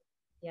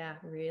Yeah.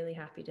 I'm really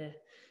happy to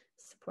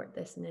support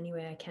this in any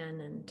way I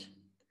can, and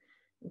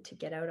to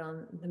get out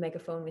on the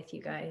megaphone with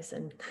you guys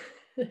and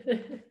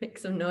make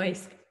some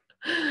noise.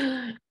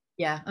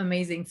 Yeah,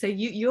 amazing. So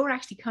you're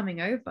actually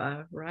coming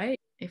over, right?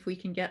 If we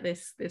can get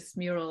this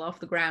mural off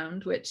the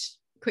ground, which,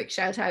 quick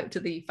shout out to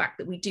the fact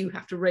that we do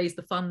have to raise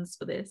the funds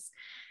for this.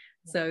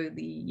 So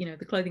the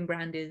clothing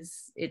brand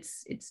it's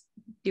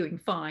doing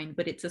fine,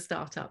 but it's a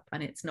startup,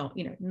 and it's not,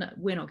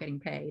 we're not getting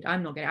paid. I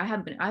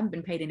haven't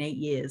been paid in 8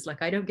 years.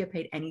 Like, I don't get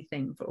paid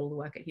anything for all the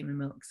work at Human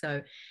Milk.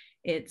 So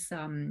it's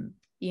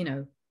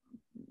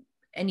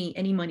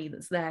any money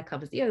that's there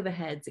covers the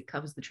overheads, it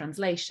covers the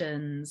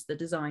translations, the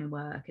design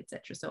work,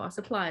 etc. So our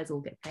suppliers all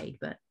get paid,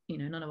 but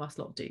none of us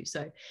lot do.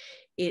 So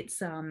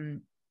it's not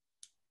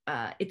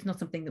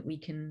something that we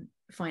can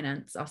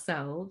finance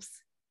ourselves,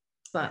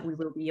 but we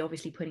will be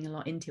obviously putting a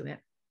lot into it.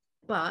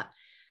 But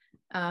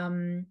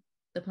the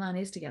plan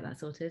is to get that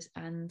sorted,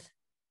 and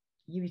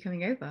you be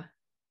coming over.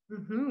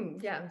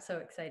 Yeah, I'm so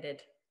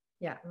excited.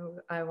 Yeah,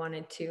 I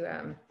wanted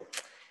to.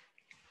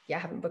 I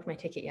haven't booked my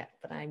ticket yet,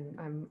 but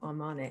I'm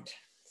on it.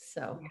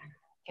 So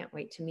can't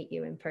wait to meet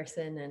you in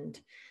person and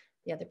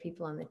the other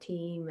people on the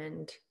team,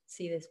 and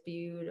see this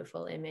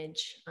beautiful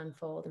image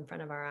unfold in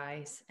front of our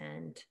eyes.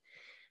 And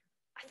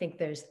I think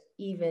there's,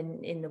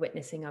 even in the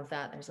witnessing of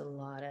that, there's a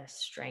lot of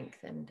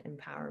strength and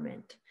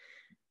empowerment.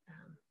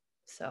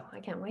 So I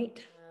can't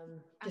wait.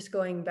 Just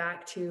going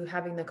back to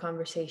having the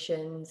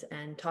conversations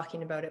and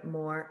talking about it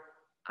more,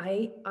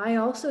 I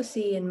also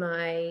see in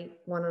my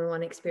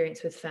one-on-one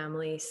experience with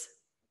families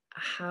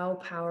how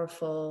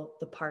powerful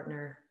a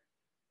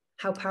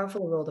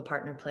role the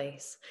partner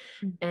plays.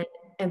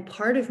 And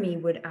part of me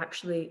would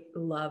actually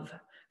love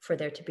for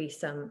there to be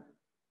some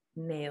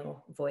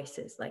male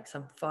voices, like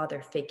some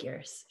father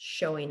figures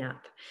showing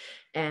up.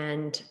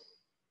 And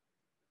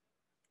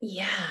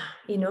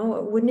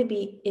wouldn't it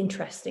be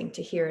interesting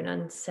to hear an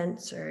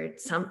uncensored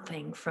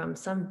something from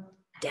some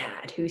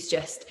dad who's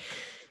just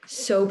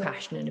so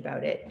passionate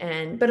about it,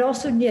 but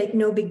also like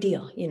no big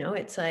deal,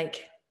 it's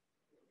like,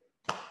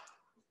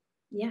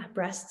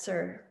 breasts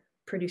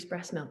produce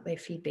breast milk, they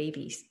feed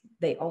babies,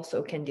 they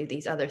also can do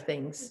these other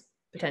things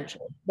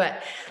potentially,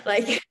 but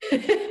like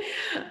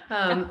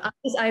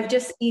I've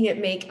just seen it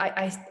make,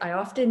 I've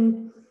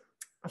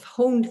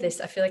honed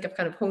this. I feel like I've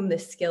kind of honed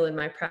this skill in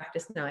my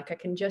practice now. Like, I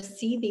can just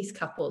see these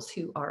couples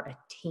who are a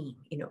team.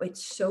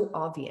 It's so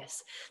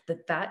obvious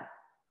that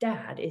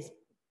dad is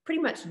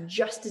pretty much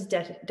just as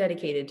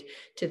dedicated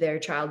to their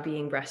child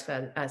being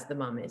breastfed as the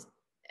mom is.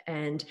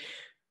 And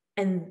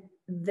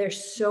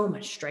there's so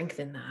much strength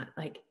in that,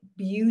 like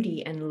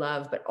beauty and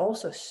love, but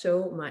also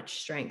so much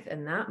strength.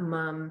 And that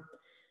mom,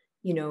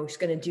 is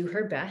going to do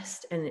her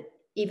best. And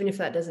even if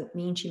that doesn't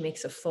mean she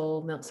makes a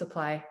full milk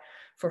supply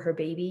for her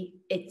baby,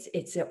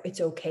 it's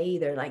okay.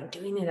 They're like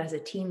doing it as a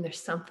team. There's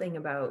something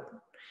about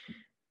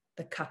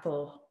the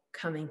couple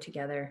coming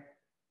together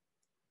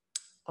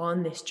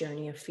on this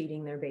journey of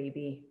feeding their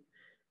baby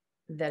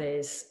that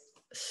is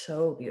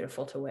so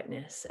beautiful to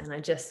witness. And I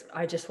just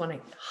want to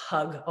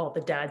hug all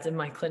the dads in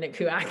my clinic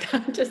who act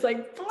just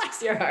like,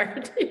 bless your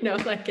heart,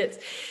 like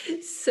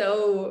it's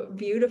so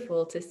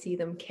beautiful to see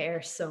them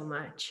care so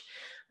much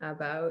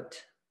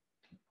about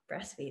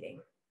breastfeeding,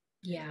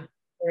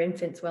 their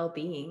infant's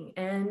well-being,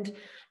 and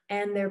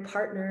their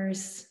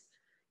partners,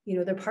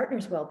 their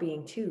partner's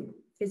well-being too,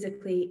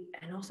 physically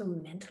and also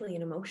mentally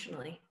and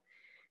emotionally.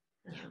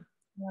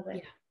 Love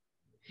it.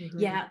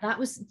 Yeah, that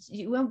was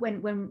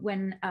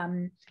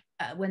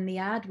when the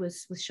ad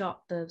was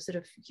shot, the sort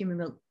of Human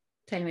Milk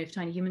Tailor-Made for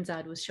Tiny Humans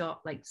ad was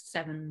shot like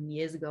 7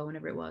 years ago,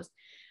 whenever it was.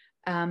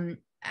 And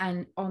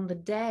on the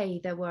day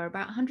there were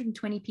about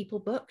 120 people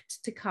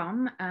booked to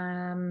come,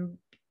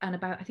 and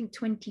about, I think,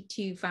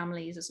 22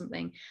 families or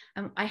something.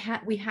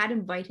 We had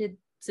invited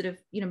sort of,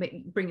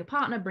 bring your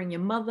partner, bring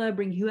your mother,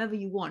 bring whoever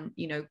you want,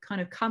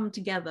 kind of come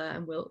together,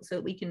 and so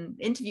that we can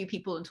interview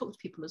people and talk to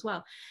people as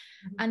well.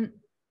 And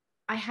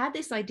I had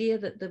this idea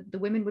that the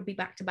women would be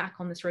back to back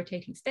on this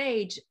rotating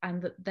stage,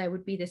 and that there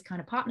would be this kind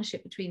of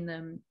partnership between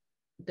them,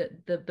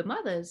 the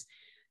mothers.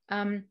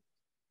 And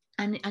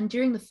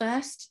during the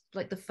first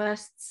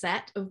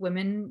set of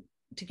women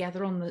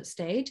together on the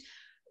stage,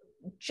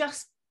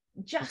 just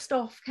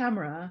off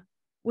camera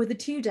were the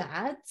 2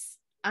 dads,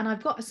 and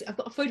I've got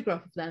a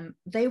photograph of them.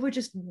 They were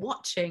just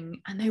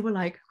watching, and they were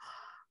like,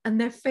 and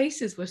their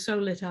faces were so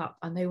lit up,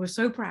 and they were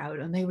so proud,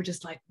 and they were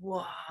just like,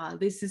 wow,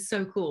 this is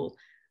so cool.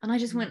 And I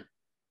just went,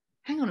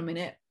 hang on a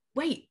minute,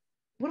 wait,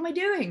 what am I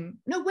doing?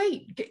 No,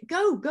 wait,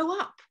 go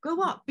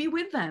up, be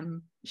with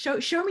them.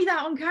 Show me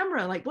that on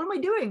camera. Like, what am I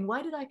doing?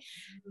 Why did I?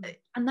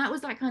 And that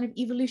was that kind of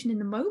evolution in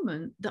the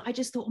moment that I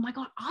just thought, oh my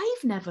God,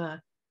 I've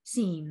never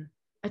seen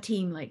a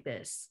team like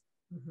this.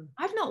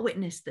 I've not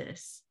witnessed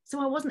this.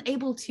 So I wasn't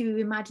able to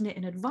imagine it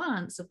in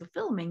advance of the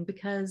filming,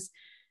 because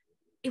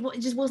it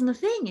just wasn't a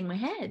thing in my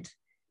head.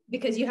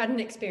 Because you hadn't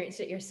experienced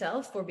it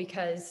yourself, or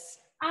because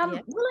Yeah.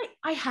 Well,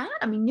 I had.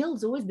 I mean,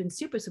 Neil's always been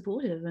super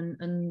supportive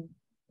and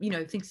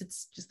thinks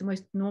it's just the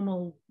most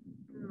normal,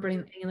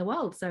 brilliant thing in the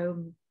world. So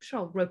I'm sure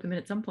I'll rope him in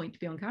at some point to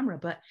be on camera.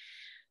 But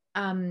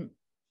I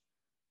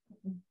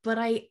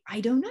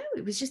don't know.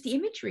 It was just the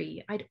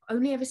imagery. I'd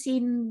only ever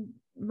seen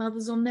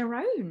mothers on their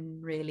own,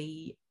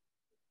 really,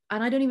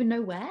 and I don't even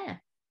know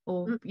where,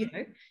 or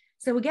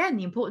So again,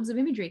 the importance of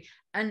imagery.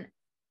 And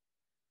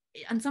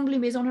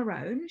Sunbloom is on her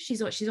own.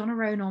 She's on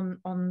her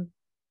own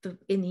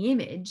in the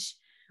image,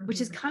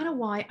 which is kind of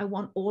why I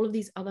want all of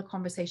these other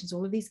conversations,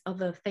 all of these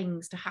other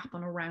things to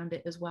happen around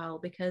it as well,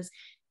 because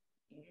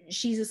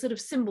she's a sort of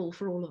symbol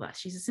for all of us.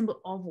 She's a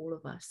symbol of all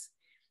of us.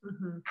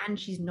 And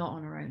she's not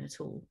on her own at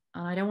all.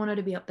 And I don't want her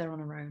to be up there on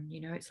her own.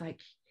 It's like,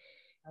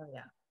 oh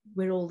yeah,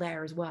 we're all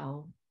there as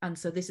well. And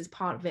so this is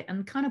part of it,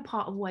 and kind of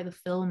part of why the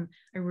film,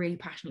 I really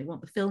passionately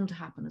want the film to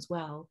happen as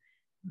well,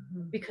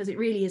 because it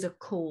really is a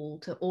call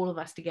to all of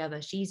us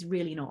together. She's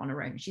really not on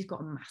her own. She's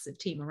got a massive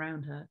team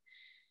around her.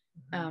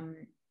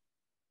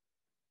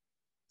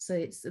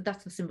 So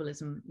that's the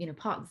symbolism,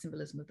 part of the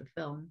symbolism of the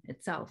film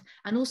itself.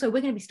 And also,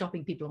 we're going to be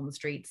stopping people on the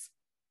streets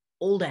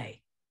all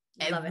day.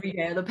 Every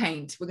day of the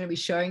paint, we're going to be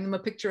showing them a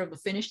picture of the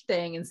finished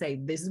thing and say,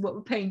 this is what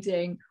we're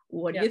painting.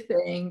 What do you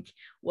think?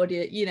 What do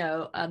you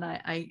and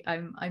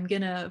I'm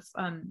gonna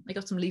I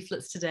got some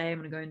leaflets today. I'm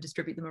going to go and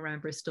distribute them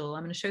around Bristol.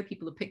 I'm going to show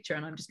people a picture,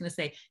 and I'm just going to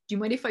say, do you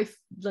mind if I,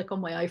 like,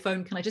 on my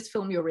iPhone, can I just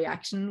film your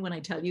reaction when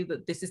I tell you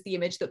that this is the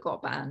image that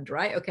got banned,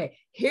 right? Okay,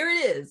 here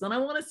it is. And I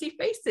want to see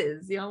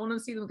faces. I want to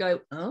see them go,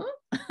 oh.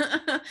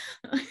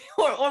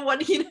 or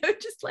what,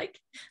 just like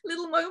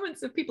little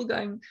moments of people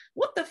going,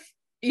 what the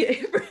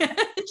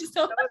just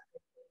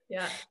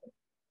yeah,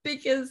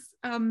 because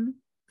so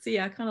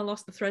yeah, I kind of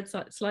lost the thread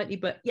slightly,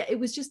 but yeah, it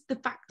was just the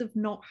fact of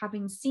not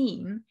having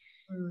seen.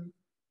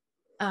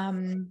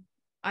 I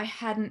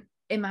hadn't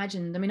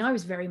imagined. I mean, I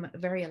was very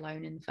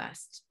alone in the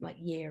first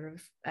year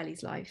of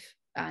Ellie's life,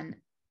 and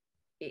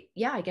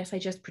I guess I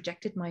just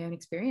projected my own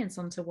experience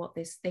onto what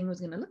this thing was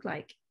going to look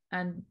like.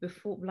 And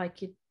before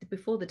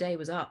the day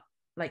was up,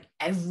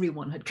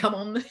 everyone had come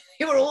on.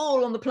 They were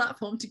all on the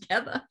platform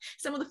together.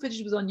 Some of the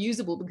footage was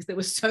unusable because there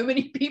were so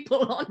many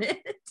people on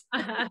it.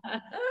 And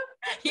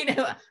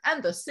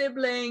the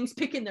siblings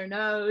picking their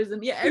nose,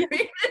 and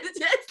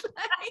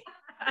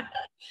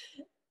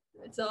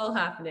it's all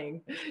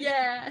happening.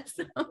 Yeah.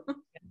 So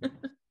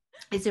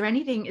is there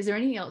anything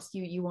else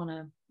you want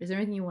to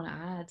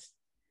add?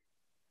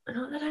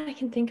 Not that I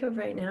can think of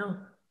right now.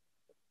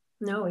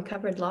 No, we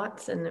covered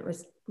lots, and it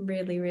was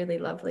really, really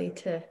lovely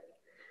to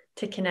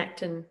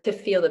connect and to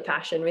feel the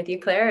passion with you,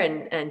 Claire,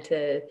 and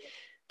to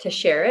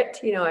share it.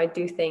 I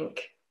do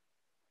think,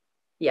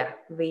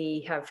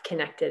 we have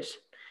connected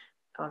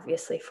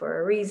obviously for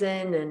a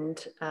reason,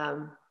 and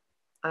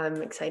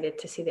I'm excited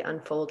to see the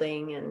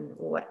unfolding and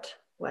what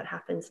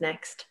happens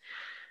next,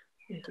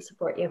 and to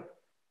support you.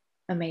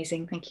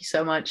 Amazing. Thank you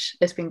so much.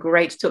 It's been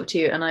great to talk to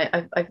you, and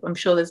I'm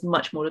sure there's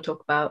much more to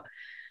talk about.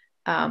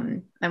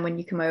 And when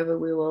you come over,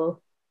 we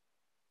will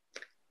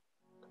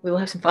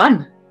have some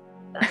fun.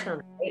 That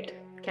sounds great.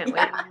 Can't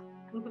wait.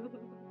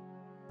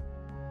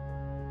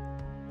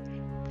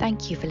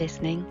 Thank you for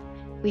listening.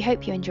 We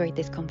hope you enjoyed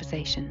this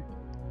conversation.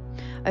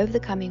 Over the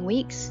coming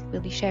weeks,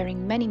 we'll be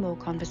sharing many more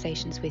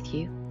conversations with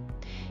you.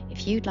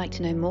 If you'd like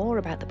to know more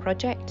about the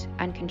project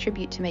and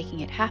contribute to making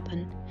it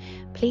happen,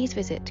 please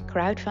visit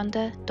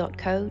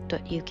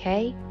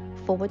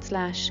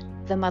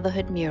crowdfunder.co.uk/The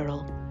Motherhood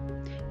Mural.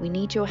 We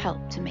need your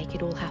help to make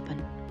it all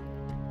happen.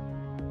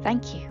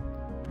 Thank you.